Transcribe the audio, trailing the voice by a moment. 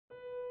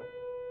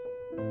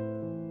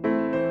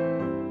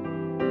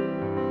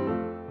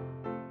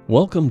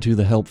Welcome to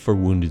the Help for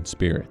Wounded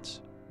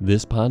Spirits.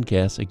 This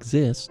podcast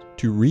exists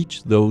to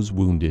reach those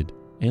wounded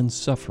and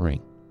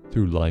suffering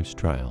through life's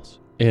trials.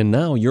 And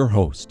now your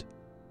host,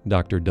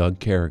 Dr. Doug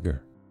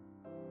Carriger.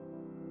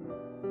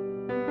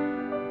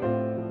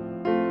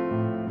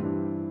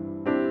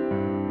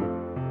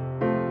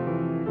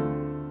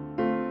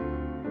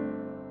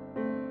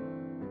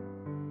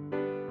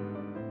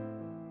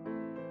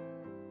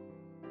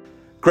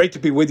 Great to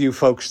be with you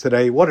folks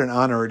today. What an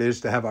honor it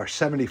is to have our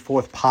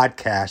 74th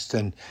podcast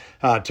and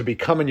to be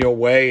coming your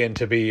way and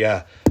to be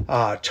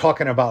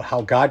talking about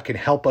how God can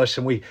help us.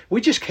 And we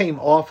just came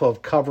off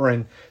of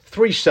covering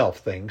 3 self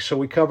things. So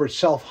we covered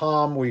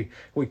self-harm,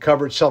 we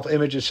covered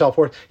self-image and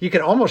self-worth. You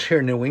can almost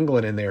hear New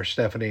England in there,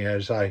 Stephanie,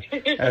 as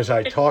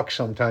I talk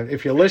sometimes.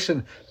 If you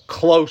listen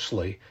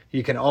closely,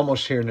 you can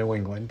almost hear New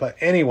England. But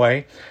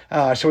anyway,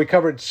 so we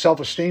covered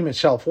self-esteem and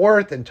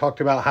self-worth and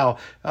talked about how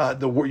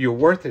your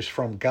worth is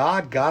from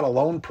God. God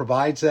alone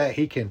provides that.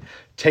 He can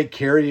take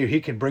care of you. He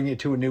can bring you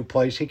to a new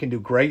place. He can do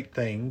great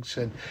things.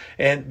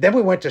 And then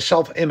we went to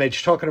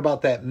self-image, talking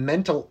about that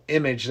mental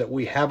image that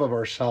we have of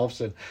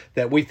ourselves and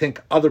that we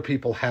think other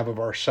people have of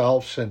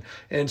ourselves.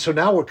 And so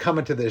now we're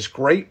coming to this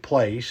great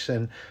place,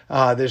 and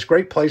this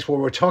great place where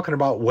we're talking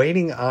about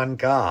waiting on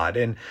God.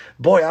 And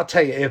boy, I'll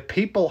tell you, if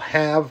people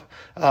have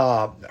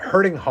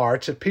hurting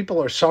hearts, if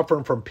people are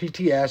suffering from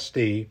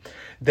PTSD,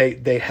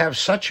 they have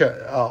such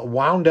a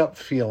wound up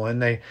feeling.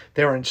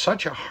 They're in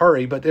such a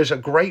hurry, but there's a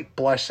great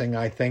blessing,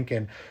 I think,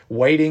 in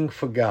waiting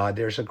for God.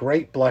 There's a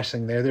great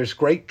blessing there. There's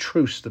great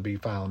truths to be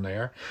found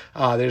there.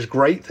 There's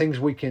great things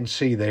we can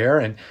see there.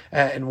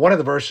 And one of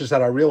the verses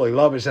that I really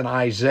love is in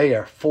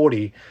Isaiah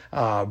 40,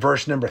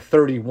 verse number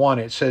 31.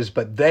 It says,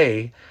 "But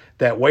they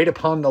that wait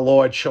upon the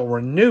Lord shall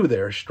renew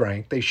their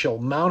strength. They shall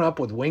mount up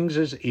with wings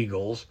as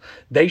eagles.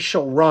 They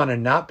shall run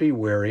and not be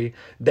weary.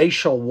 They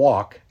shall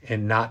walk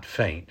and not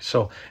faint."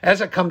 So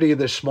as I come to you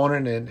this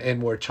morning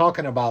and we're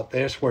talking about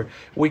this,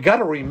 we got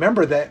to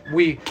remember that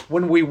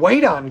when we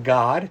wait on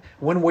God,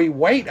 when we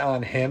wait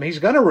on Him, He's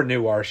going to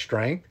renew our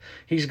strength.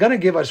 He's going to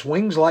give us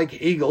wings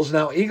like eagles.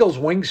 Now, eagles'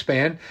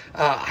 wingspan,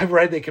 I've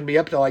read they can be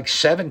up to like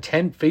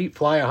 7-10 feet,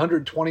 fly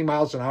 120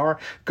 miles an hour,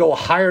 go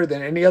higher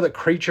than any other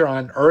creature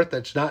on earth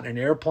that's not an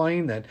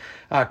airplane, that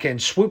can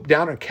swoop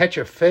down and catch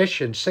a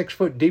fish in 6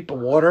 foot deep of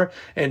water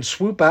and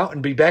swoop out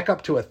and be back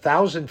up to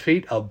 1,000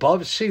 feet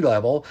above sea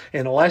level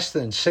in less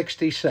than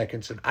 60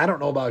 seconds. And I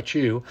don't know about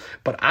you,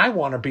 but I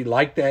want to be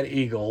like that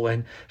eagle.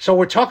 And so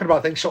we're talking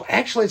about things. So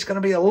actually it's going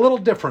to be a little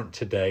different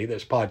today,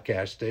 this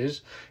podcast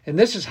is. And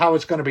this is how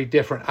it's going to be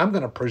different. I'm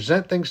going to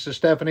present things to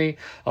Stephanie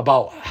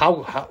about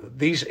how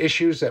these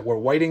issues that we're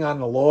waiting on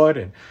the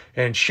Lord,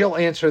 and she'll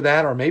answer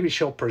that, or maybe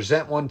she'll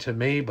present one to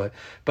me. But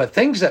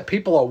things that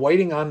people are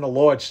waiting on the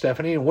Lord,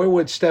 Stephanie. And where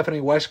would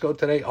Stephanie West go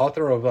today?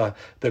 Author of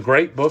the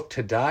great book,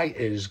 To Die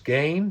Is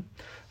Gain.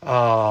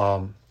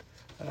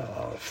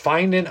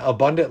 Finding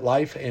abundant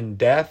life in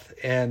death.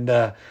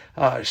 And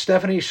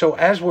Stephanie, so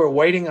as we're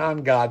waiting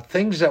on God,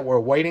 things that we're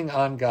waiting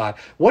on God,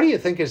 what do you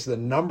think is the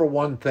number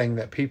one thing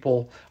that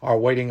people are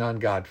waiting on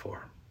God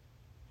for?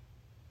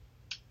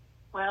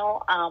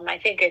 Well, I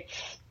think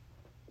it's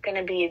going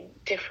to be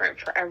different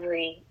for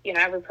every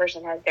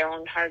person has their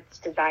own heart's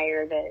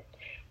desire that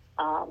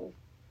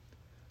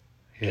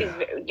is,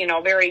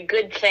 a very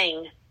good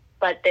thing,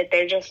 but that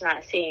they're just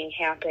not seeing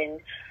happen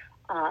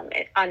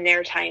on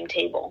their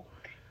timetable.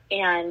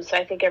 And so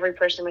I think every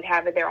person would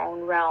have their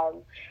own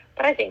realm.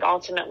 But I think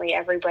ultimately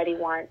everybody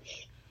wants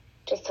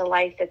just a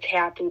life that's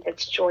happy,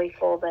 that's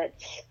joyful,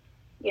 that's,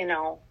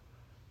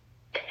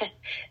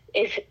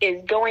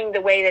 is going the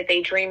way that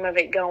they dream of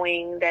it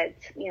going,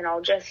 that's,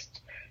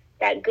 just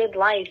that good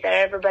life that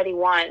everybody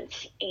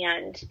wants.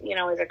 And,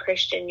 as a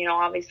Christian,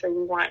 obviously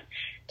we want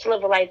to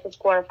live a life that's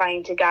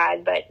glorifying to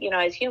God. But,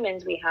 as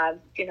humans, we have,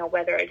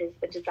 whether it is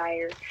the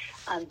desire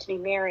to be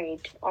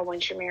married, or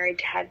once you're married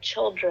to have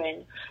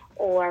children,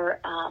 or,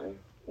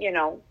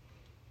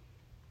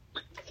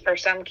 for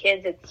some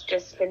kids, it's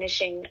just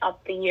finishing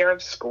up the year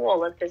of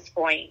school at this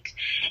point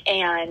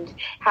and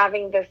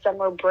having the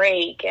summer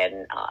break.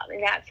 And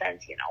in that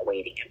sense,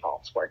 waiting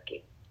involves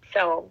working.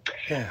 So,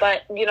 yeah.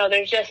 But,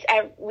 there's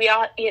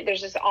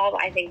just all,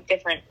 I think,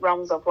 different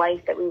realms of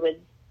life that we would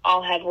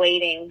all have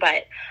waiting.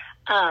 But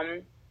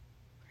I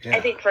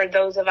think for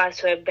those of us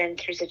who have been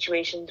through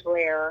situations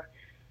where,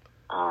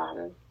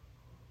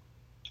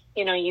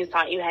 you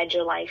thought you had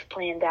your life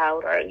planned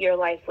out, or your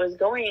life was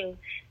going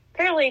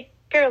fairly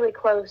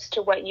close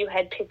to what you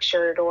had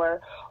pictured,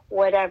 or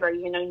whatever,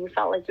 you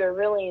felt like you were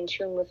really in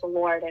tune with the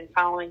Lord and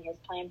following His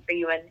plan for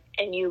you,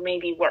 and you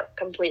maybe weren't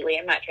completely.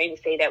 I'm not trying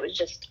to say that was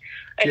just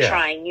a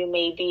trying. You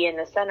may be in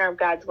the center of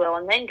God's will,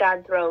 and then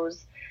God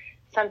throws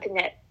something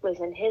that was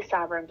in His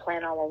sovereign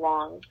plan all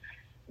along,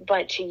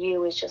 but to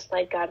you is just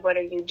like, God, what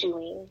are you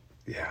doing?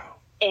 Yeah.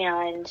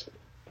 And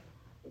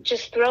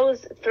just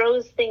throws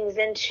things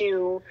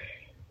into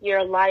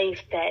your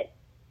life that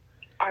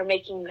are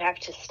making you have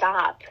to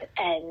stop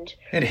and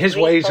His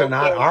ways are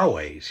not our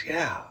ways.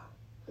 Yeah.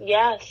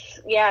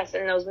 Yes.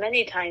 And those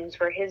many times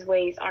where his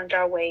ways aren't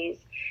our ways.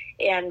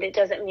 And it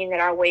doesn't mean that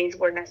our ways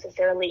were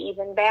necessarily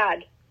even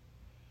bad,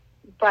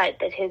 but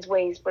that his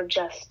ways were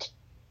just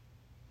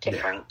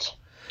different.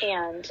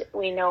 Yeah. And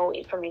we know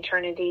from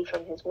eternity,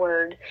 from his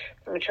word,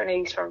 from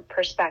eternity's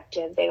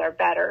perspective, they are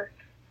better.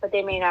 But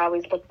they may not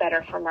always look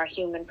better from our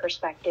human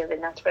perspective,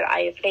 and that's where the eye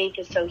of faith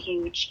is so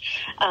huge.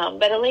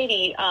 But a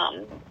lady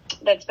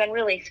that's been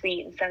really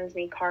sweet and sends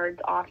me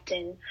cards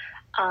often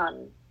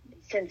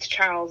since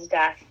Charles'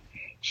 death,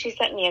 she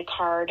sent me a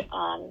card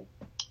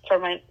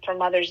for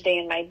Mother's Day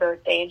and my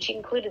birthday, and she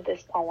included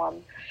this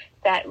poem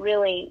that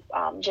really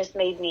just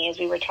made me, as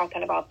we were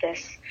talking about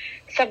this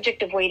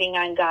subject of waiting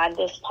on God,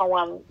 this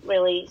poem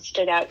really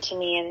stood out to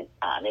me,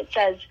 and it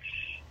says,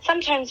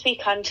 "Sometimes we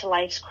come to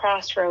life's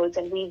crossroads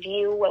and we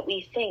view what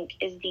we think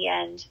is the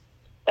end,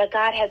 but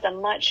God has a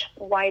much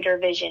wider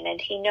vision,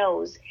 and he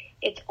knows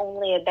it's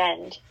only a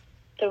bend.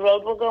 The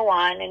road will go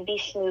on and be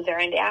smoother,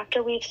 and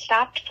after we've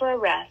stopped for a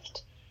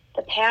rest,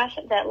 the path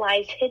that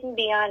lies hidden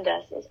beyond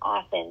us is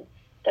often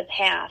the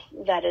path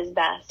that is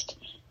best.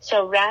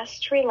 So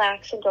rest,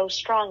 relax, and go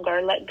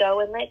stronger. Let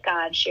go and let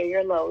God share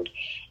your load.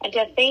 And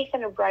have faith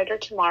in a brighter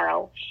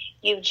tomorrow.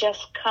 You've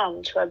just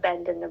come to a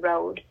bend in the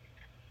road."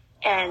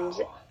 And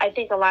I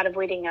think a lot of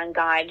waiting on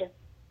God,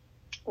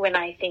 when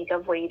I think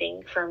of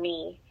waiting for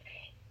me,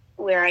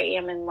 where I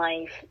am in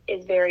life,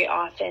 is very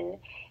often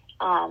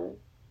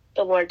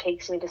the Lord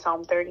takes me to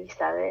Psalm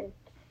 37,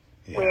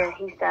 where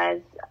he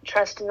says,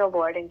 "Trust in the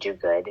Lord and do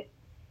good,"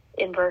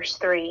 in verse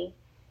 3.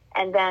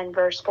 And then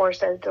verse 4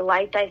 says,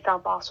 "Delight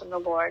thyself also in the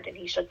Lord, and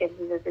he shall give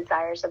thee the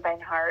desires of thine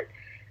heart."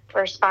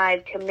 Verse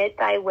 5, "Commit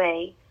thy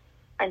way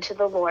unto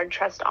the Lord,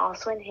 trust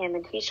also in him,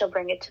 and he shall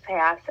bring it to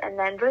pass." And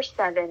then verse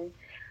 7,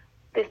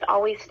 this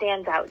always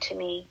stands out to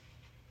me.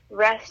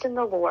 "Rest in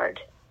the Lord,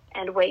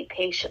 and wait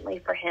patiently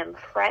for him.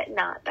 Fret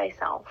not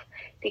thyself,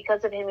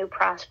 because of him who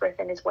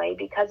prospereth in his way,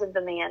 because of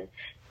the man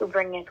who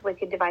bringeth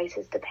wicked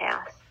devices to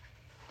pass."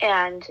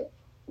 And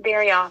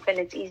very often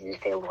it's easy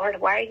to say, "Lord,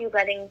 why are you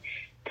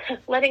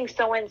letting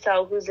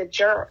so-and-so who's a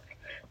jerk,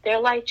 their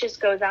life just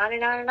goes on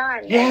and on and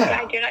on. Yeah.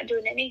 And God, you're not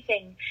doing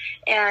anything."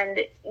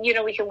 And,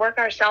 we can work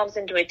ourselves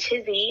into a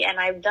tizzy, and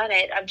I've done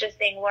it. I'm just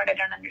saying, "Lord, I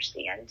don't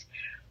understand.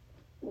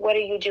 What are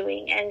you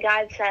doing?" And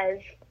God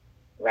says,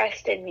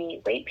 "Rest in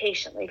me. Wait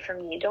patiently for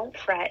me. Don't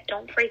fret.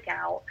 Don't freak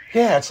out."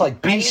 Yeah, it's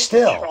like, be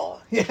still.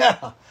 Control.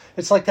 Yeah.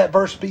 It's like that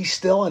verse, "Be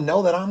still and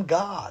know that I'm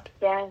God."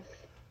 Yes.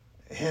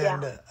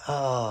 And,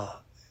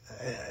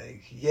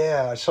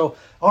 so,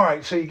 all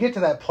right, so you get to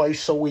that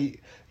place. So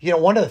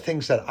one of the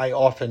things that I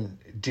often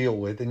deal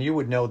with, and you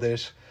would know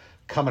this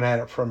coming at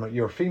it from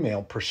your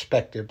female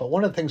perspective, but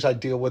one of the things I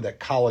deal with at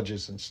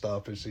colleges and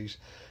stuff is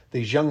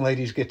these young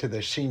ladies get to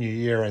their senior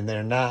year and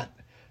they're not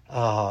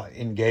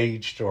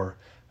engaged or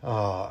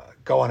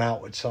going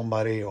out with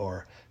somebody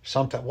or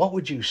something. What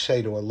would you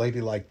say to a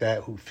lady like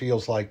that who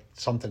feels like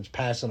something's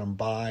passing them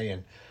by?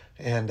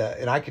 And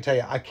I can tell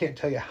you, I can't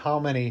tell you how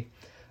many,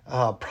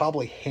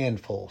 probably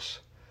handfuls,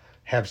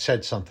 have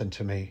said something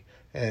to me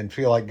and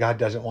feel like God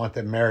doesn't want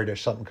them married or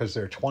something because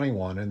they're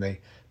 21 and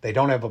they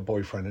don't have a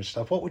boyfriend and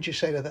stuff. What would you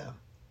say to them?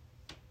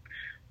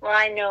 Well,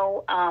 I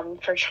know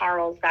for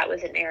Charles, that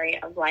was an area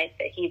of life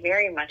that he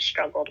very much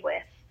struggled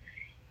with.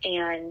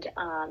 And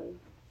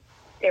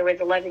there was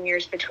 11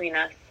 years between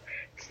us.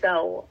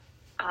 So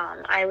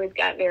I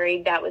got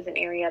married. That was an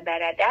area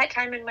that at that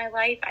time in my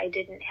life, I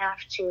didn't have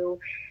to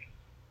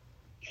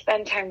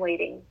spend time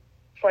waiting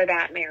for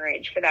that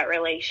marriage, for that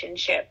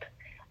relationship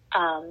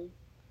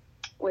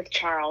with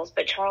Charles.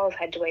 But Charles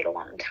had to wait a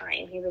long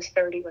time. He was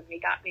 30 when we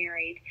got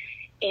married.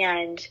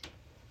 And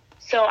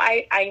so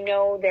I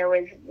know there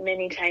was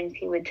many times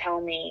he would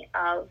tell me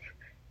of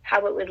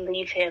how it would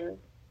leave him,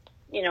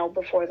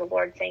 before the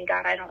Lord, saying,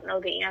 "God, I don't know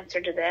the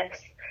answer to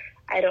this.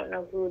 I don't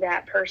know who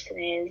that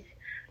person is."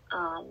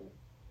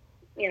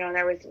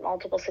 There was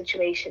multiple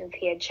situations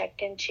he had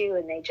checked into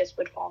and they just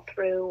would fall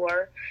through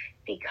or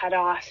be cut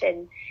off.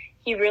 And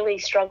he really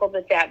struggled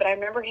with that. But I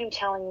remember him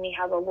telling me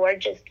how the Lord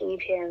just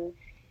gave him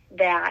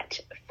that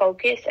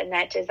focus and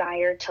that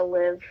desire to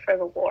live for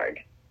the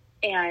Lord.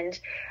 And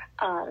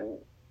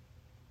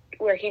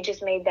where he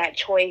just made that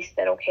choice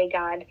that, "Okay,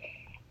 God,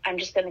 I'm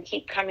just going to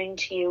keep coming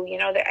to you."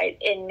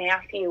 In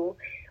Matthew,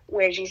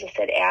 where Jesus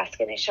said, "Ask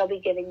and it shall be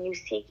given you,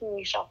 seek and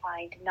you shall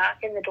find,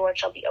 knock and the door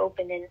shall be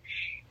opened." And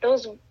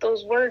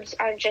those words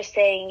aren't just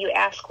saying you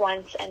ask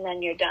once and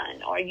then you're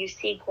done, or you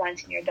seek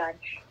once and you're done.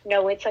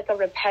 No, it's like a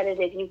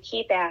repetitive. You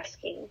keep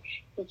asking,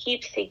 you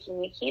keep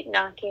seeking, you keep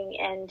knocking.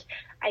 And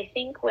I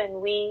think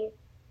when we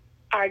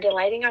are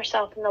delighting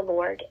ourselves in the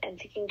Lord and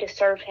seeking to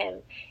serve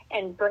him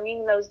and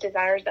bringing those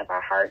desires of our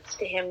hearts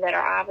to him that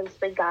are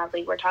obviously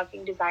godly, we're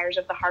talking desires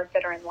of the heart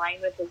that are in line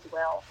with his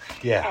will,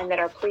 and that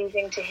are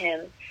pleasing to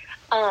him.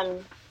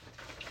 And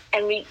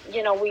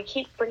we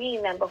keep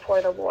bringing them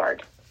before the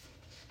Lord.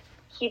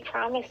 He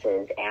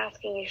promises,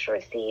 asking you shall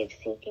receive,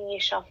 seeking you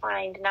shall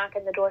find, knock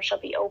and the door shall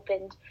be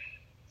opened.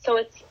 So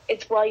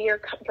it's while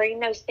you're bringing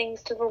those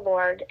things to the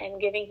Lord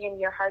and giving him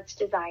your heart's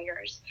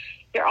desires,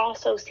 you're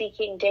also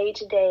seeking day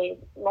to day,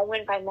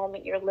 moment by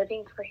moment, you're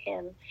living for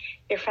him.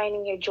 You're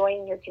finding your joy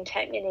and your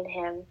contentment in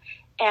him.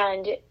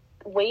 And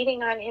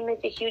waiting on him is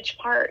a huge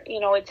part.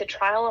 It's a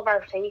trial of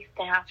our faith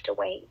to have to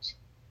wait.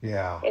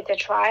 Yeah. It's a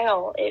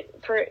trial.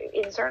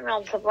 In certain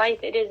realms of life,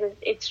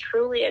 it's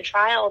truly a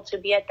trial to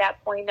be at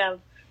that point of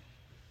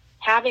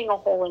having a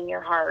hole in your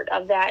heart,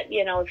 of that,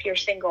 if you're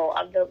single,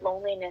 of the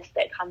loneliness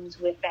that comes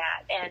with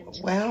that. And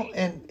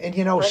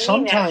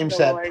sometimes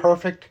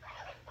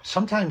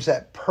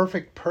that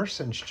perfect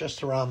person's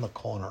just around the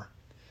corner.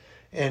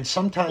 And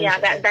sometimes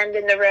that bend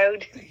in the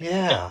road.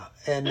 Yeah.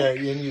 And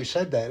you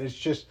said that it's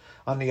just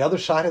on the other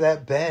side of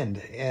that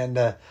bend. And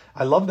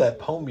I love that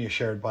poem you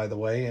shared, by the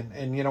way.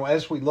 And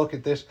as we look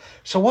at this,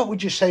 so what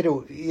would you say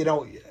to,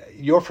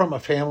 you're from a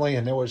family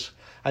and there was,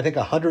 I think,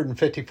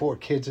 154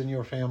 kids in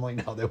your family.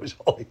 No, there was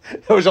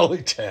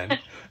only 10.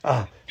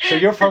 So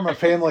you're from a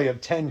family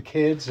of 10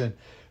 kids, and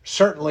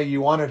certainly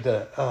you wanted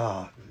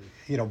to,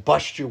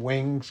 bust your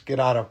wings, get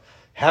out of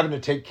having to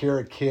take care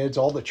of kids,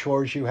 all the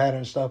chores you had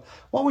and stuff.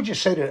 What would you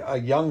say to a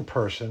young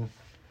person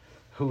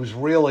who's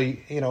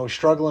really,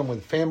 struggling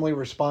with family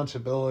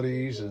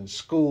responsibilities and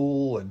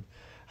school? And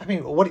I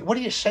mean, what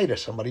do you say to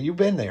somebody? You've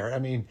been there. I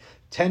mean,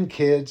 10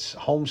 kids,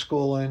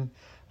 homeschooling,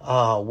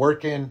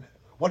 working.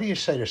 What do you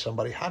say to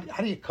somebody? How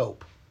do you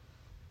cope?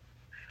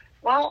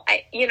 Well,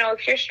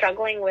 if you're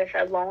struggling with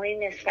a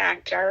loneliness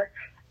factor,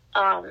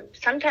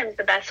 sometimes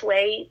the best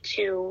way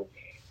to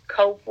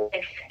cope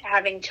with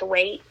having to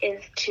wait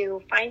is to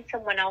find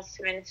someone else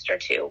to minister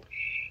to,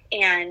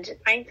 and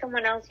find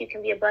someone else you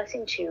can be a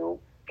blessing to,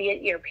 be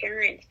it your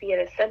parents, be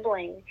it a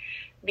sibling,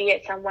 be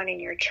it someone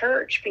in your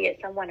church, be it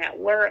someone at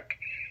work.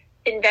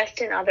 Invest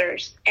in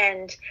others.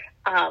 And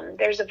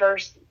there's a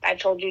verse I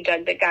told you,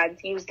 Doug, that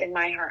God's used in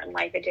my heart and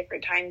life at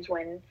different times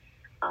when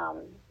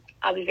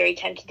I'll be very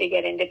tempted to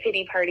get into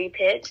pity party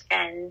pit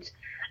and,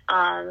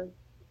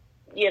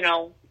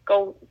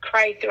 go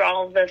cry through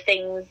all the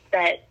things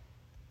that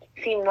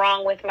seem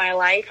wrong with my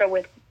life or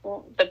with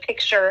the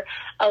picture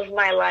of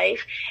my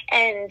life.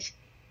 And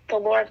the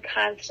Lord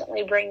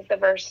constantly brings the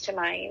verse to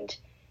mind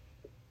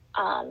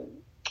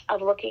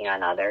of looking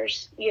on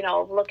others,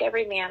 look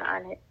every man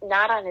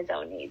not on his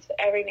own needs, but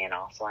every man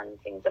also on the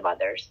things of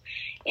others.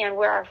 And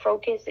where our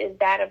focus is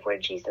that of where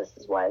Jesus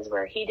was,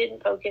 where he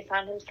didn't focus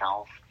on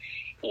himself.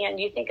 And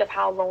you think of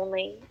how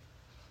lonely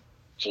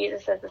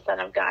Jesus as the Son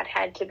of God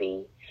had to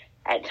be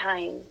at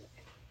times,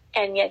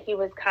 and yet he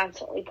was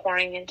constantly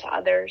pouring into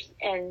others.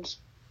 And,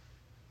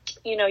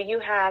 you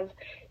have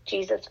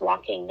Jesus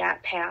walking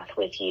that path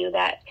with you,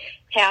 that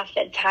path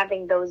that's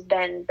having those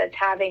bends, that's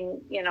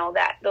having,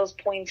 those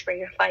points where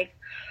you're like,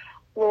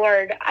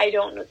 Lord, I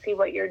don't see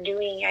what you're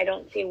doing. I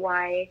don't see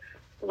why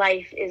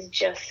life is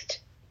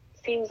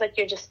seems like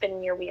you're just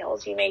spinning your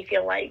wheels. You may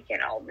feel like,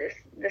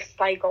 this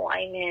cycle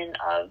I'm in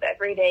of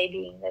every day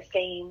being the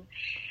same.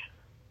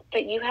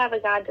 But you have a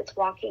God that's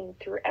walking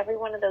through every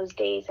one of those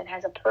days and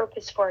has a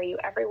purpose for you,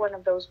 every one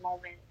of those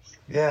moments.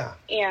 Yeah.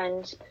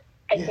 And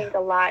I think a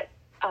lot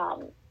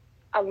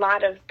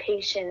of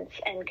patience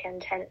and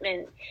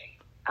contentment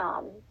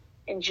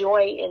and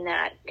joy in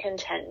that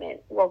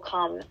contentment will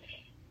come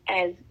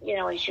as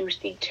you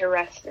seek to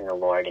rest in the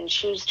Lord and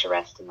choose to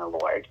rest in the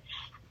Lord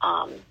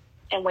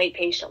and wait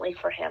patiently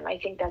for him. I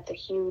think that's a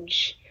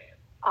huge,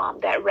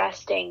 that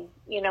resting,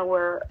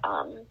 where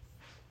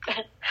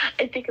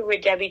I think of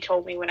what Debbie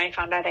told me when I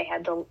found out I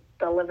had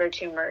the liver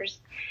tumors.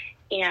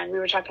 And we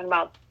were talking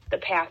about the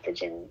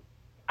passage in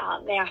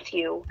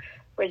Matthew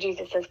where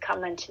Jesus says,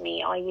 come unto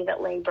me, all ye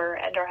that labor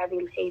and are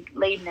heavy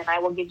laden, and I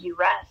will give you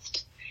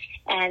rest.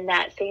 And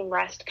that same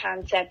rest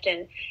concept.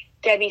 And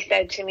Debbie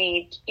said to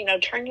me,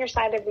 turn your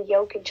side of the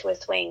yoke into a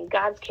swing.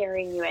 God's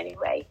carrying you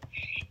anyway.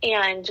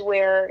 And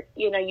where,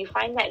 you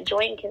find that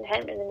joy and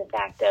contentment in the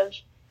fact of,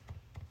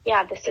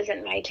 this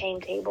isn't my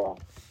timetable.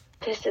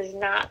 This is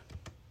not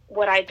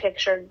what I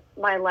pictured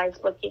my life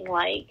looking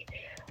like,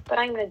 but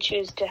I'm going to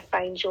choose to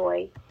find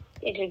joy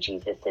in who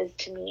Jesus is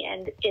to me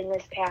and in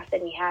this path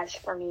that he has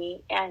for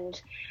me.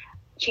 And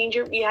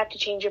you have to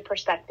change your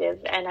perspective.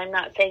 And I'm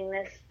not saying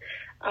this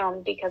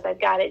because I've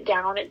got it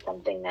down. It's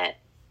something that,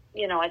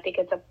 I think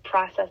it's a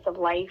process of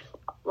life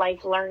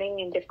learning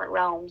in different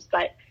realms,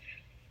 but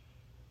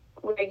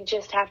we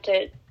just have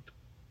to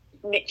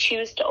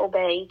choose to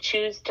obey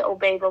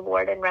the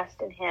Lord and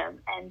rest in him,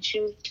 and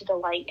choose to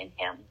delight in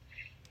him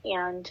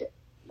and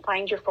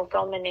find your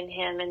fulfillment in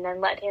him, and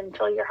then let him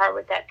fill your heart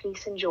with that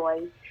peace and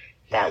joy.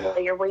 That while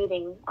you're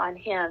waiting on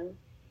him,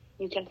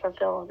 you can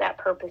fulfill that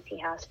purpose he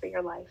has for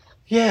your life.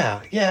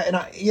 Yeah. And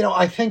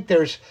I think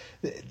there's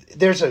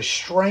a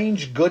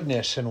strange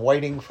goodness in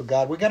waiting for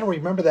God. We got to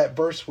remember that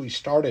verse we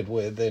started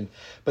with,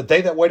 but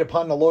they that wait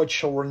upon the Lord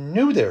shall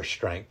renew their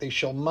strength. They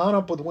shall mount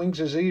up with wings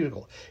as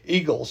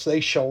eagles. They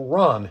shall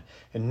run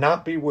and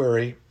not be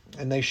weary,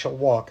 and they shall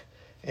walk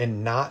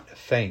and not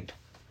faint.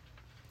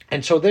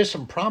 And so there's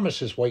some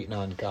promises waiting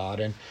on God.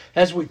 And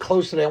as we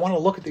close today, I want to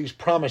look at these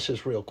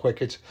promises real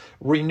quick. It's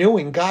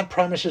renewing. God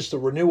promises to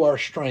renew our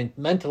strength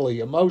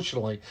mentally,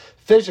 emotionally,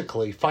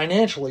 physically,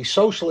 financially,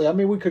 socially. I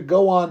mean, we could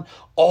go on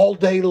all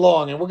day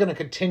long. And we're going to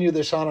continue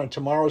this on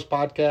tomorrow's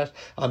podcast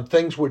on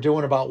things we're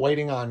doing about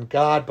waiting on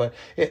God. But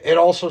it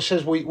also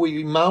says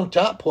we mount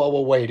up while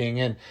we're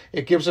waiting. And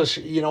it gives us,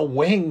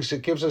 wings.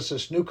 It gives us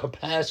this new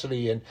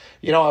capacity. And,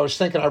 I was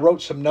thinking, I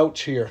wrote some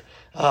notes here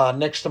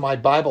next to my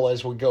Bible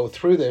as we go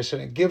through this,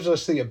 and it gives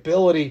us the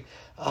ability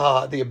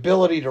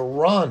to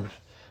run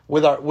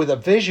with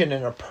a vision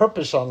and a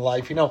purpose on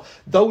life.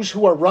 Those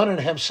who are running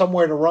have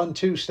somewhere to run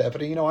to,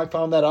 Stephanie. I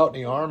found that out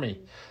in the Army.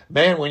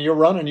 Man, when you're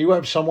running, you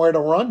have somewhere to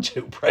run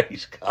to,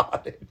 praise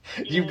God.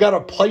 You've got a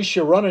place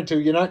you're running to.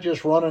 You're not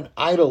just running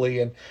idly.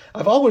 And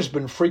I've always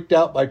been freaked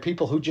out by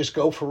people who just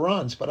go for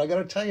runs. But I got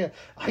to tell you,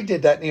 I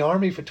did that in the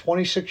Army for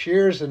 26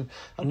 years and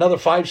another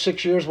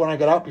 5-6 years when I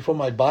got out before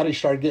my body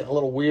started getting a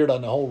little weird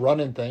on the whole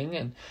running thing.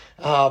 And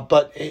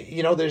but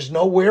there's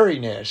no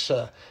weariness.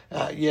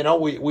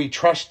 We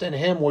trust in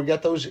Him. We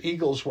got those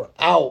eagles. We're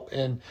out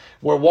and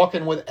we're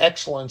walking with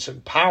excellence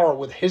and power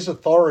with His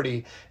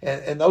authority.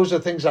 And those are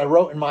things I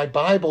wrote in my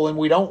Bible. And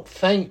we don't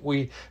faint.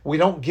 We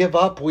don't give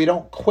up. We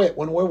don't quit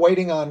when we're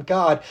waiting on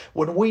God.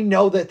 When we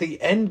know that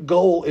the end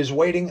goal is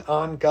waiting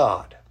on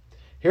God.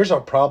 Here's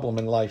our problem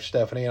in life,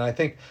 Stephanie, and I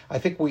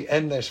think we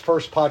end this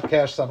first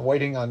podcast on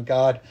waiting on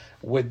God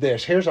with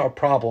this. Here's our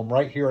problem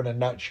right here in a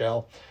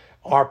nutshell.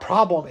 Our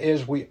problem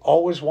is we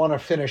always want to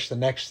finish the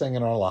next thing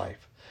in our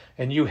life.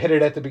 And you hit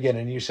it at the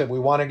beginning. You said we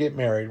want to get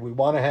married. We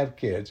want to have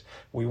kids.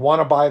 We want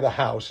to buy the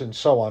house and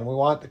so on. We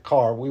want the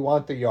car. We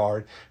want the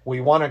yard.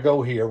 We want to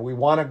go here. We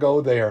want to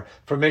go there.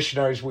 For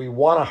missionaries, we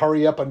want to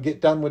hurry up and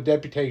get done with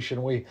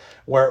deputation. We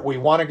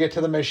want to get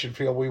to the mission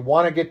field. We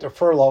want to get to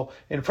furlough.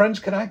 And friends,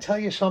 can I tell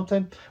you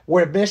something?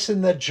 We're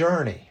missing the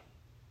journey.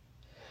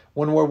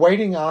 When we're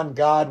waiting on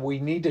God, we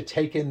need to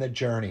take in the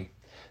journey.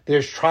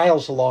 There's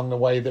trials along the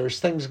way. There's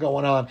things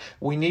going on.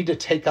 We need to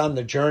take on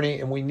the journey,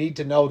 and we need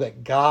to know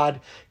that God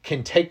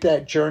can take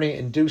that journey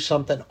and do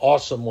something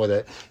awesome with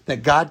it.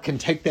 That God can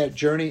take that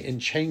journey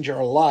and change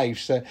our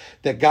lives.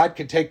 That God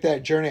can take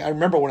that journey. I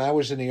remember when I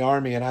was in the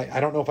Army, and I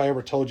don't know if I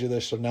ever told you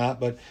this or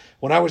not, but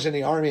when I was in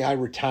the Army, I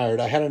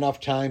retired. I had enough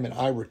time, and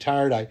I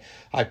retired.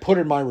 I put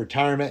in my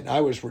retirement, and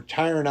I was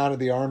retiring out of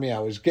the Army. I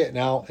was getting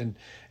out,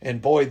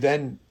 and boy,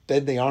 then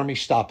the Army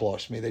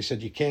stop-lossed me. They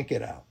said, you can't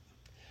get out.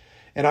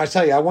 And I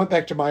tell you, I went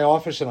back to my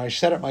office and I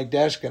sat at my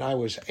desk and I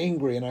was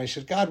angry. And I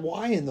said, God,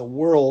 why in the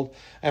world,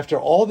 after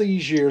all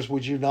these years,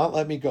 would you not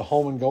let me go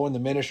home and go in the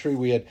ministry?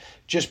 We had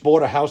just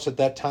bought a house at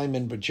that time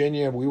in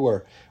Virginia. We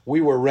were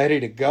ready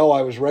to go.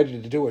 I was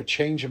ready to do a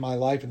change in my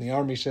life. And the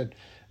Army said,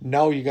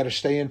 no, you got to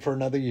stay in for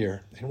another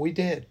year. And we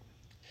did.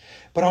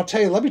 But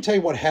let me tell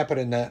you what happened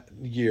in that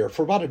year.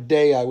 For about a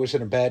day, I was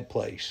in a bad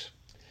place.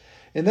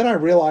 And then I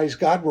realized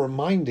God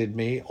reminded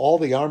me all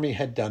the Army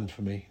had done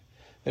for me.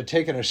 They'd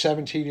taken a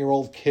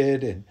 17-year-old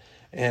kid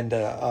and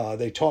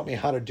they taught me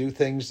how to do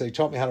things. They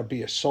taught me how to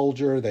be a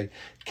soldier. They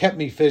kept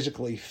me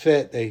physically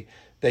fit.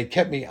 They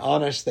kept me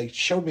honest. They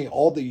showed me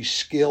all these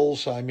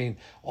skills. I mean,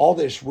 all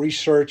this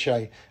research.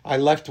 I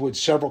left with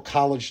several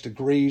college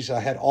degrees.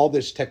 I had all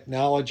this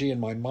technology in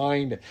my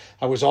mind.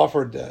 I was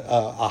offered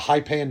a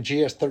high-paying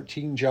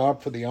GS-13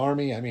 job for the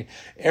Army. I mean,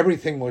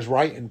 everything was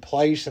right in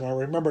place, and I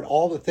remembered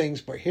all the things.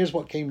 But here's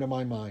what came to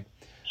my mind.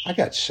 I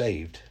got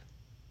saved.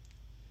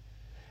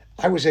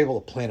 I was able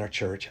to plant a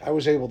church. I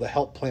was able to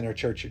help plant a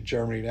church in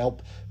Germany, to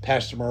help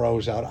Pastor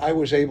Morose out. I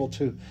was able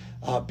to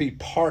be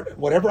part,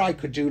 whatever I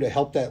could do to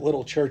help that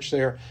little church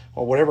there,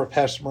 or whatever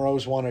Pastor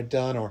Morose wanted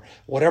done, or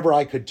whatever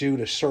I could do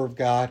to serve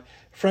God.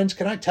 Friends,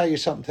 can I tell you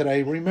something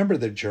today? Remember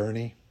the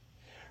journey.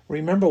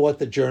 Remember what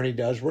the journey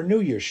does. Renew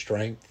your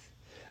strength.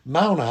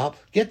 Mount up.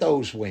 Get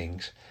those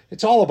wings.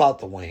 It's all about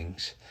the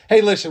wings. Hey,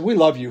 listen, we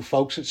love you,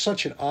 folks. It's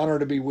such an honor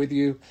to be with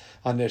you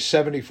on this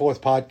 74th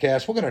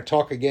podcast. We're going to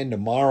talk again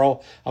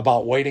tomorrow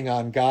about waiting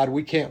on God.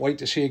 We can't wait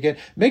to see you again.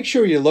 Make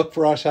sure you look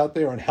for us out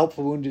there on Help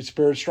for Wounded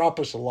Spirits. Drop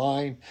us a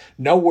line.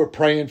 Know we're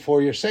praying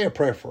for you. Say a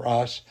prayer for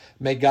us.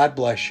 May God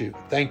bless you.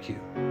 Thank you.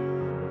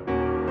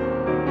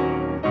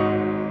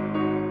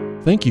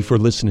 Thank you for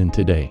listening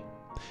today.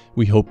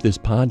 We hope this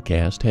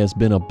podcast has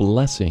been a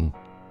blessing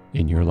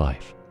in your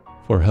life.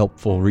 For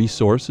helpful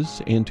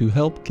resources and to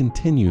help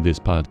continue this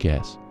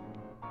podcast,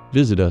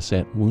 visit us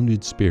at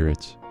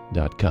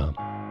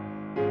woundedspirits.com.